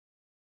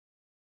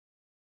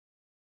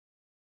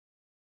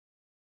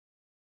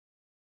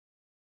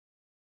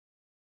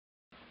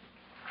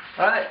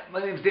Hi, my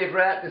name is Dave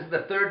Ratt. This is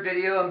the third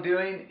video I'm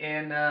doing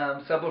in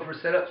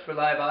subwoofer setups for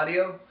live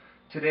audio.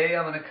 Today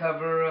I'm going to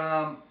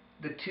cover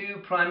the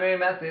two primary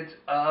methods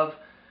of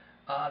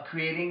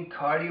creating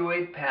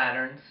cardioid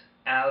patterns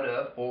out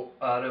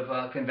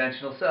of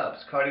conventional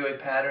subs.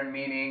 Cardioid pattern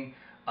meaning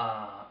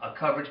a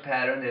coverage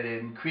pattern that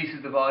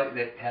increases the volume,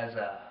 that has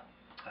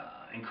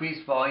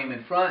increased volume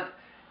in front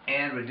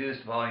and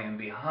reduced volume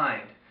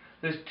behind.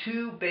 There's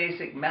two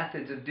basic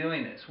methods of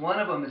doing this. One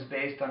of them is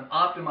based on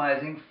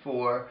optimizing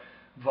for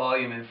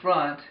volume in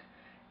front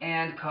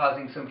and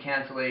causing some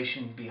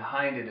cancellation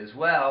behind it as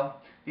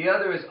well. The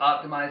other is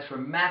optimized for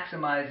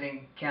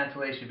maximizing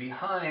cancellation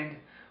behind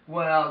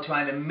while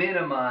trying to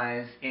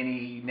minimize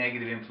any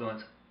negative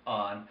influence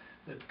on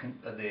the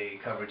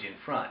coverage in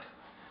front.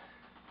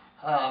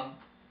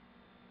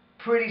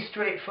 Pretty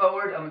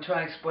straightforward. I'm going to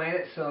try and explain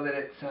it so that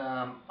it's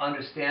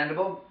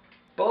understandable.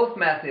 Both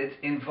methods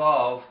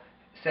involve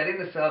setting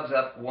the subs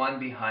up one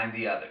behind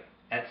the other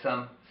at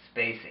some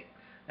spacing.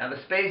 Now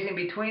the spacing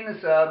between the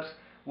subs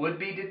would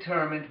be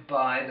determined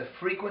by the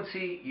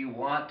frequency you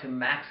want to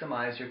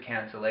maximize your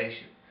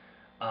cancellation.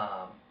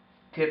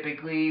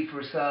 Typically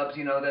for subs,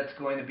 that's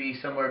going to be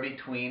somewhere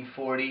between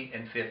 40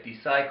 and 50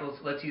 cycles.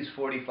 Let's use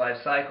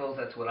 45 cycles.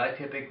 That's what I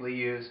typically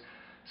use.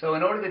 So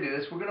in order to do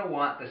this, we're going to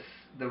want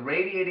the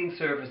radiating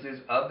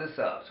surfaces of the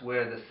subs,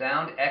 where the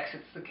sound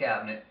exits the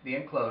cabinet, the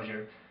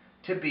enclosure,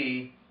 to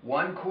be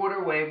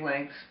 1/4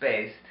 wavelength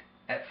spaced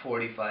at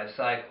 45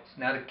 cycles.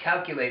 Now to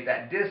calculate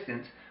that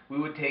distance, we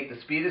would take the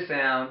speed of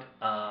sound.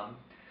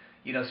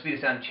 Speed of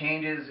sound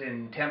changes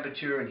in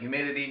temperature and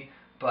humidity,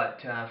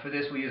 but for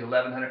this we use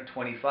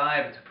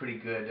 1125. It's a pretty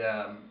good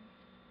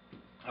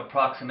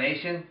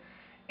approximation.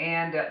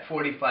 And at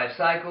 45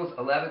 cycles,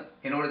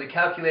 in order to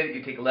calculate it,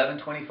 you take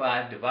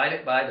 1125, divide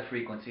it by the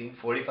frequency,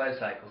 45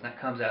 cycles, and that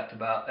comes out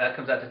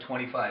to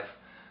 25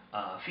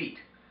 feet.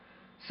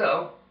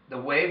 So the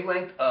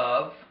wavelength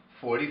of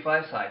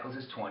 45 cycles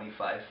is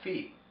 25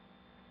 feet.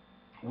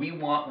 We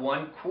want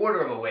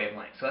 1/4 of a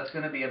wavelength, so that's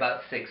going to be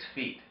about 6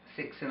 feet,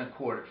 6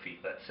 1/4 feet,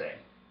 let's say.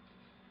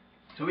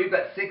 So we've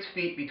got 6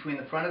 feet between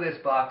the front of this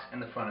box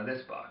and the front of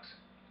this box.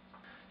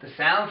 The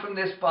sound from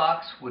this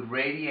box would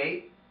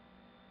radiate.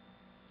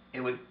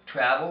 It would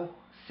travel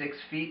 6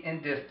 feet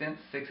in distance,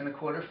 6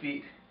 1/4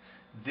 feet.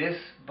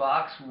 This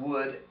box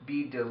would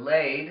be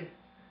delayed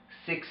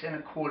 6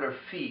 1/4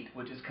 feet,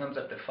 which comes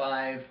up to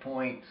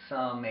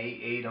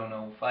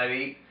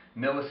 5.58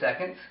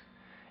 milliseconds,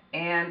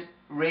 and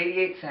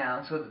radiate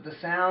sound so that the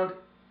sound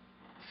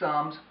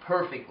sums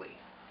perfectly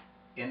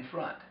in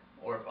front,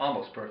 or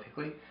almost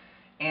perfectly,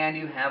 and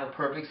you have a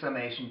perfect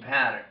summation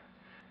pattern.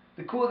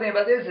 The cool thing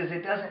about this is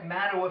it doesn't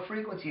matter what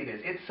frequency it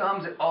is. It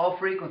sums at all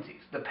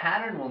frequencies. The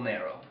pattern will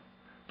narrow,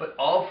 but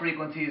all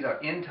frequencies are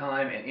in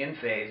time and in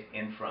phase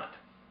in front.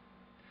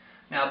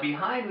 Now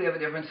behind we have a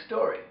different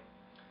story.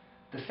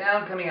 The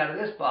sound coming out of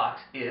this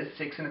box is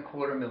 6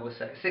 1/4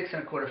 milliseconds, 6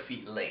 1/4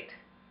 feet late,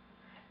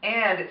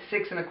 and it's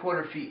 6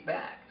 1/4 feet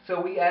back. So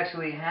we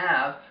actually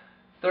have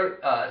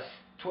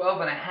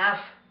 12 1/2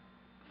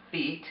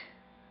 feet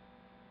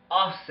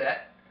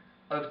offset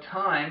of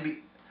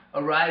time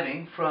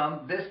arriving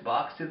from this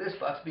box to this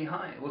box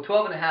behind. Well,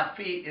 12 1/2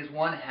 feet is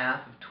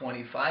 1/2 of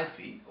 25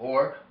 feet,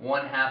 or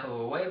 1/2 of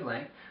a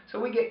wavelength. So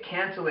we get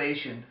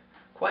cancellation,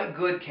 quite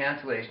good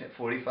cancellation at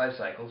 45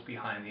 cycles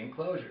behind the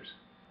enclosures.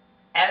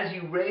 As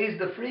you raise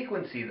the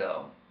frequency,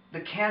 though,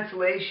 the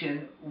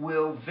cancellation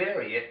will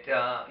vary.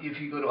 If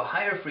you go to a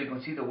higher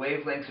frequency, the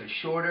wavelengths are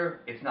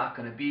shorter. It's not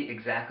going to be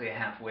exactly a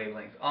half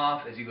wavelength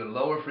off. As you go to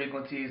lower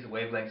frequencies, the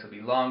wavelengths will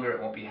be longer. It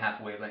won't be half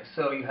a wavelength.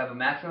 So you have a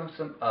maximum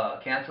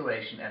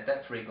cancellation at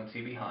that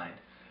frequency behind.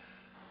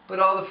 But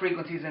all the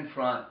frequencies in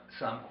front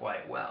sum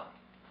quite well.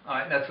 All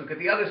right, let's look at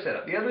the other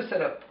setup. The other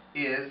setup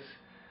is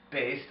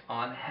based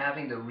on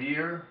having the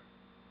rear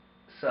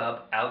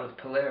sub out of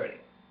polarity.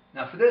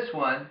 Now for this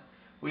one,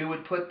 we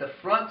would put the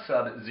front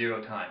sub at 0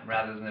 time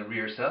rather than the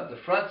rear sub. The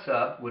front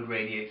sub would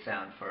radiate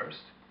sound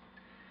first,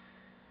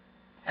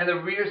 and the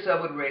rear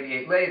sub would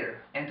radiate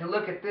later. And to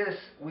look at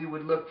this, we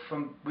would look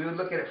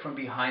at it from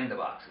behind the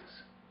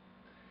boxes.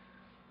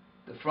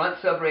 The front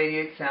sub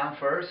radiates sound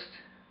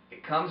first.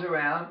 It comes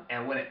around,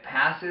 and when it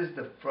passes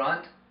the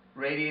front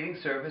radiating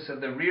surface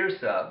of the rear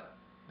sub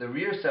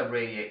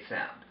radiates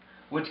sound,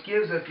 which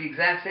gives us the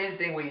exact same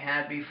thing we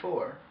had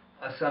before,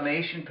 a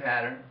summation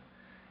pattern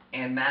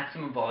and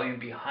maximum volume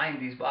behind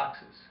these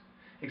boxes.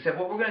 Except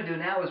what we're going to do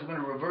now is we're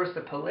going to reverse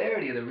the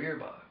polarity of the rear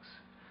box.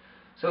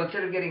 So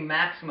instead of getting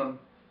maximum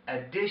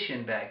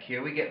addition back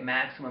here, we get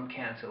maximum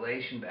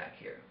cancellation back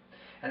here.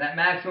 And that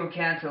maximum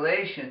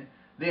cancellation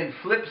then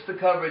flips the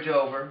coverage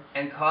over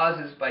and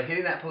causes, by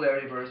hitting that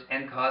polarity reverse,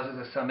 and causes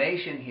a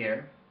summation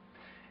here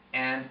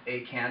and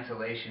a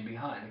cancellation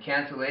behind. The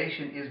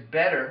cancellation is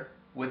better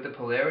with the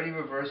polarity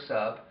reverse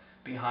sub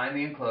behind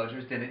the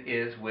enclosures than it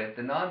is with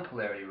the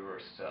non-polarity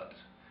reverse subs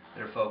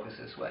that are focused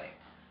this way.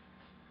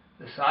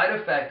 The side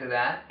effect of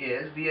that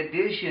is the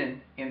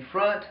addition in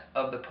front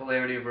of the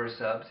polarity reverse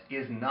subs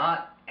is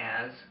not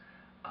as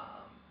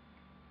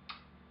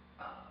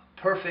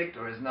perfect,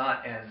 or is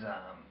not as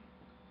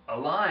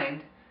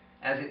aligned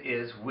as it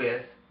is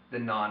with the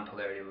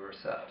non-polarity reverse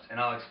subs, and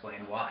I'll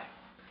explain why.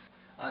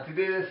 To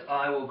do this,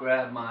 I will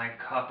grab my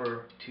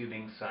copper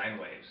tubing sine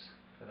waves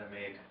that I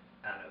made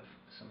out of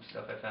some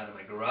stuff I found in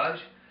my garage.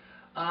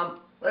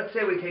 Let's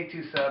say we take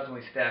two subs and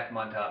we stack them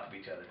on top of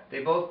each other.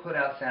 They both put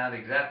out sound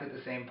exactly at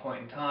the same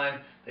point in time.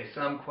 They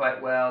sum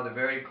quite well. They're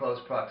very close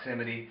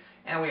proximity,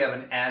 and we have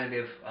an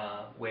additive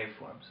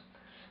waveforms.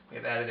 We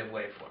have additive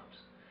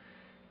waveforms.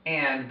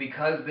 And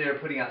because they're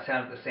putting out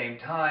sound at the same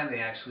time,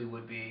 they actually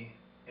would be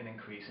an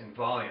increase in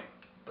volume.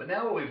 But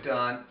now what we've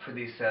done for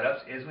these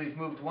setups is we've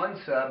moved one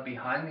sub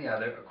behind the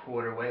other a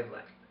quarter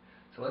wavelength.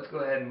 So let's go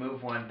ahead and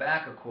move one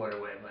back a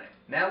quarter wavelength.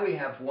 Now we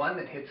have one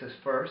that hits us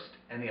first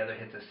and the other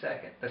hits us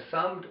second. The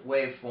summed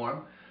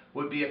waveform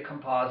would be a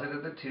composite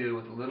of the two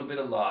with a little bit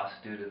of loss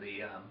due to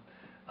the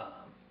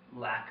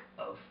lack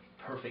of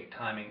perfect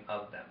timing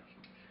of them.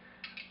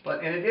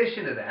 But in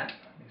addition to that,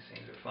 these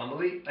things are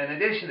fumbly, in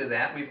addition to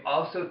that, we've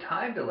also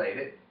time delayed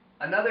it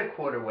another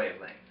quarter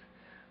wavelength.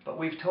 But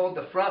we've told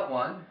the front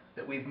one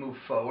that we've moved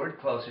forward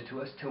closer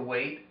to us to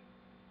wait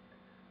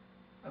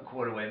a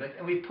quarter wavelength,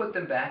 and we've put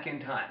them back in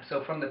time.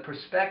 So from the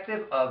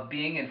perspective of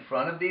being in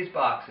front of these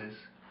boxes,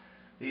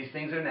 these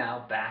things are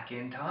now back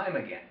in time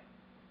again.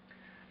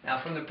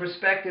 Now from the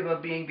perspective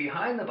of being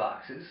behind the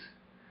boxes,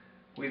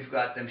 we've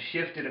got them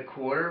shifted a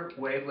quarter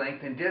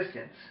wavelength in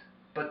distance,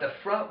 but the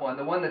front one,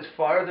 the one that's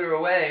farther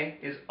away,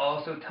 is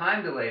also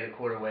time delayed a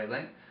quarter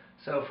wavelength.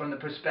 So from the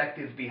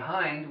perspective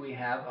behind, we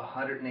have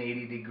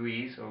 180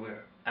 degrees, or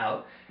we're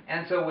out.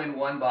 And so when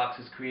one box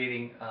is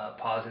creating a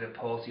positive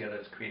pulse, the other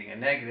is creating a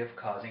negative,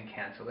 causing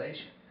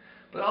cancellation.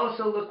 But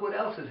also look what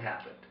else has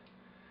happened.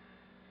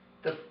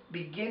 The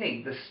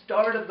beginning, the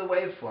start of the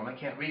waveform, I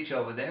can't reach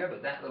over there,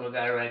 but that little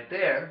guy right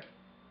there,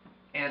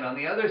 and on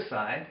the other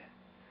side,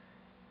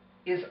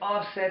 is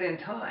offset in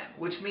time,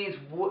 which means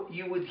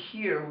you would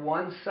hear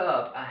one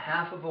sub a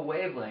half of a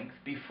wavelength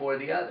before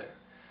the other.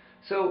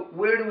 So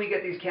where do we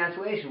get these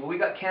cancellations? Well, we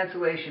got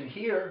cancellation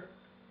here,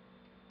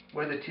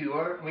 where the two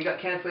are, and we got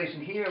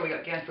cancellation here, we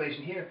got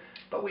cancellation here,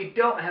 but we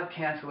don't have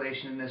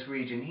cancellation in this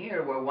region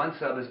here, where one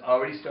sub has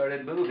already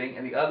started moving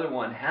and the other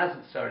one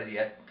hasn't started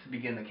yet to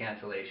begin the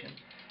cancellation.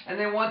 And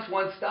then once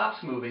one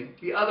stops moving,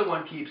 the other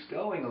one keeps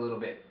going a little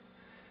bit.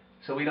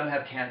 So we don't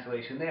have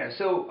cancellation there.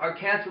 So our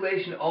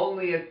cancellation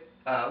only,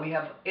 we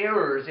have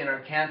errors in our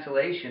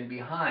cancellation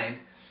behind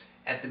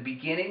at the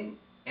beginning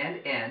and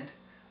end,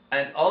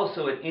 and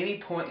also at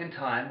any point in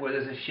time where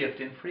there's a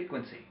shift in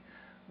frequency,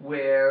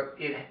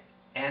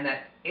 and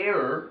that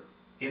error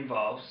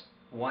involves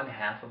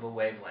 1/2 of a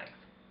wavelength.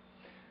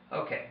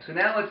 Okay, so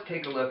now let's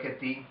take a look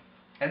at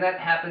and that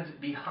happens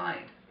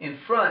behind. In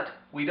front,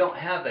 we don't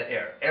have that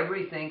error.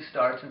 Everything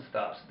starts and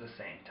stops at the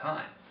same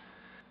time.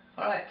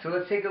 Alright, so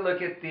let's take a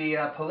look at the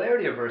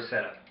polarity reverse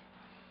setup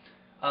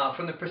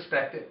from the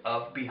perspective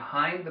of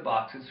behind the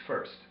boxes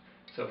first.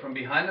 So from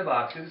behind the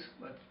boxes,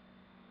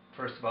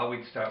 first of all,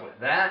 we'd start with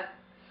that,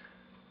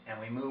 and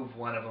we move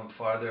one of them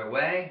farther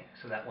away,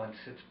 so that one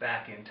sits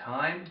back in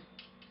time.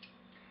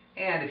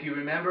 And if you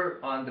remember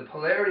on the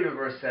polarity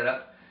reverse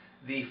setup,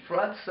 the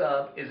front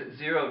sub is at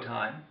 0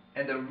 time,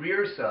 and the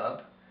rear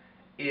sub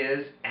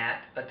is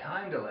at a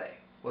time delay.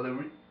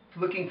 Well,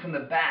 looking from the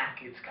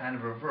back, it's kind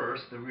of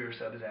reversed. The rear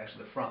sub is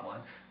actually the front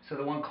one. So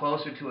the one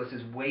closer to us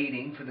is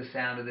waiting for the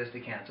sound of this to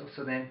cancel.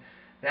 So then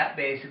that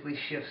basically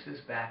shifts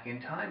this back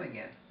in time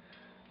again.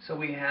 So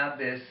we have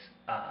this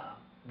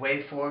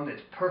waveform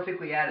that's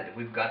perfectly additive.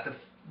 We've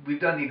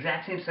done the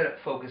exact same setup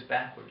focused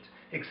backwards,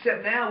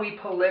 except now we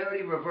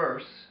polarity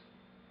reverse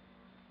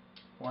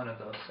one of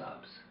those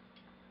subs.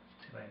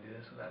 Let's see if I can do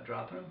this without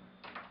dropping them.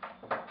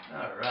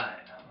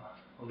 Alright,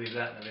 we'll leave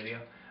that in the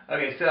video.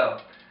 Okay, so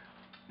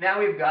now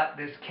we've got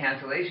this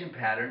cancellation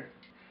pattern.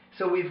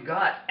 So we've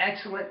got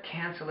excellent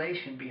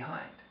cancellation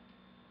behind.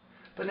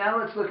 But now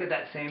let's look at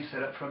that same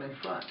setup from in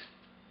front.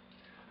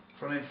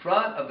 From in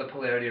front of the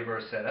polarity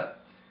reverse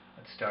setup,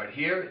 let's start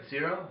here at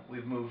 0.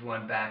 We've moved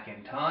one back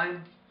in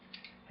time.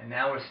 And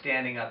now we're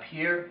standing up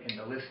here in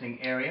the listening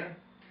area.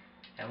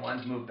 And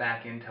one's moved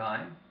back in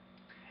time.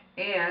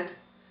 And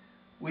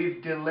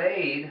we've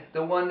delayed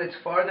the one that's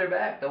farther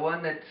back. The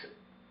one that's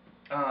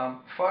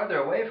farther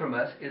away from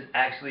us is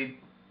actually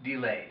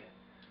delayed,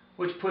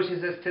 which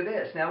pushes us to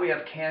this. Now we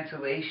have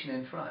cancellation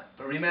in front.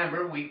 But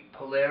remember, we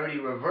polarity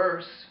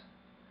reverse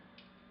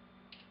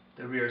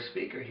the rear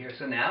speaker here.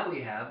 So now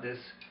we have this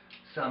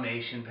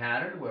summation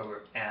pattern where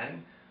we're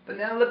adding. But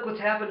now look what's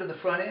happened to the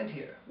front end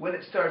here. When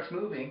it starts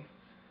moving,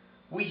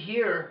 we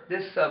hear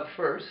this sub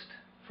first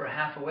for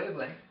half a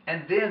wavelength,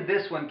 and then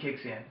this one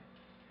kicks in,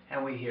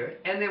 and we hear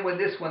it. And then when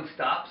this one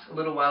stops, a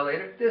little while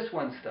later, this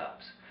one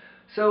stops.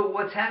 So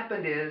what's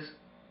happened is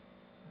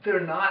they're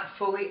not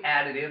fully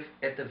additive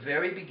at the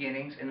very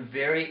beginnings and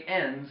very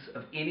ends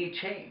of any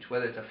change,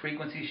 whether it's a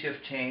frequency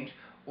shift change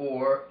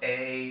or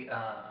a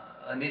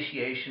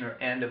initiation or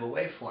end of a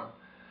waveform.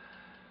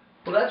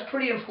 Well, that's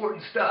pretty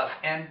important stuff,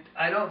 and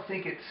I don't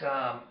think it's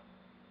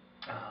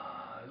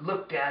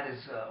looked at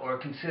as or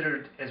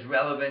considered as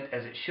relevant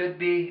as it should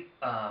be.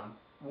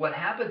 What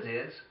happens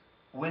is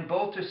when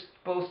both are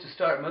supposed to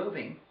start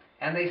moving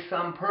and they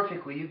sum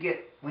perfectly, you get,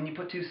 when you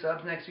put two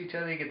subs next to each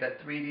other, you get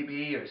that 3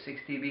 dB or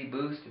 6 dB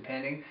boost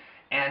depending,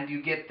 and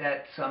you get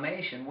that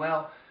summation.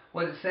 Well,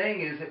 what it's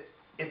saying is that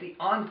at the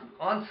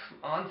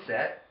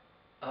onset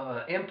of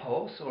an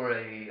impulse or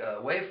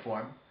a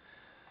waveform,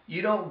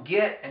 you don't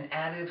get an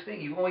additive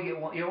thing. You only get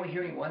one, you're only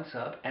hearing one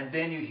sub, and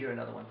then you hear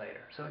another one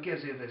later. So it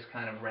gives you this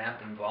kind of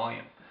ramp in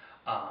volume.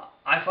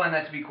 I find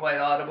that to be quite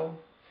audible.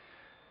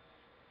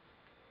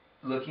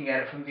 Looking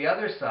at it from the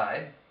other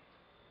side,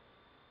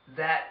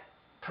 that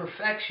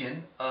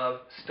perfection of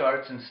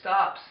starts and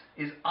stops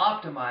is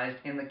optimized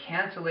in the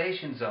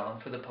cancellation zone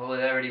for the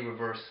polarity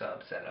reverse sub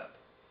setup.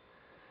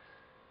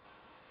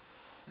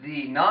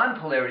 The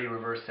non-polarity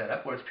reverse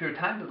setup, where it's pure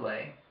time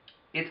delay,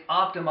 it's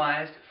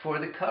optimized for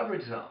the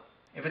coverage zone.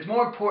 If it's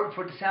more important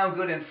for it to sound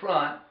good in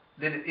front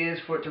than it is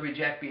for it to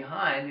reject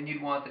behind, then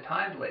you'd want the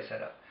time delay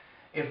setup.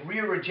 If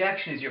rear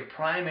rejection is your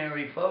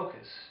primary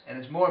focus, and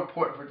it's more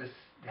important for it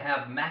to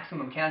have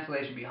maximum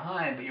cancellation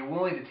behind, but you're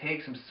willing to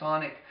take some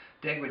sonic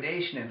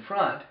degradation in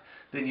front,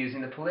 then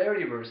using the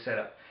polarity reverse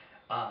setup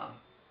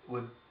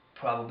would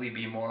probably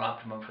be more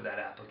optimum for that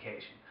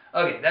application.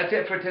 Okay, that's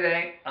it for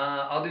today.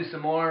 I'll do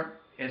some more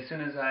as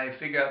soon as I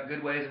figure out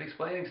good ways of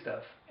explaining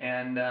stuff.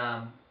 And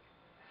I've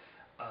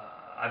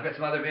got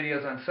some other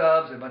videos on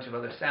subs, and a bunch of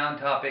other sound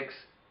topics,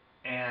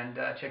 and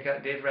check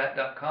out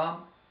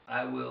daverat.com.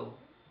 I will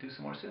do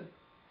some more soon.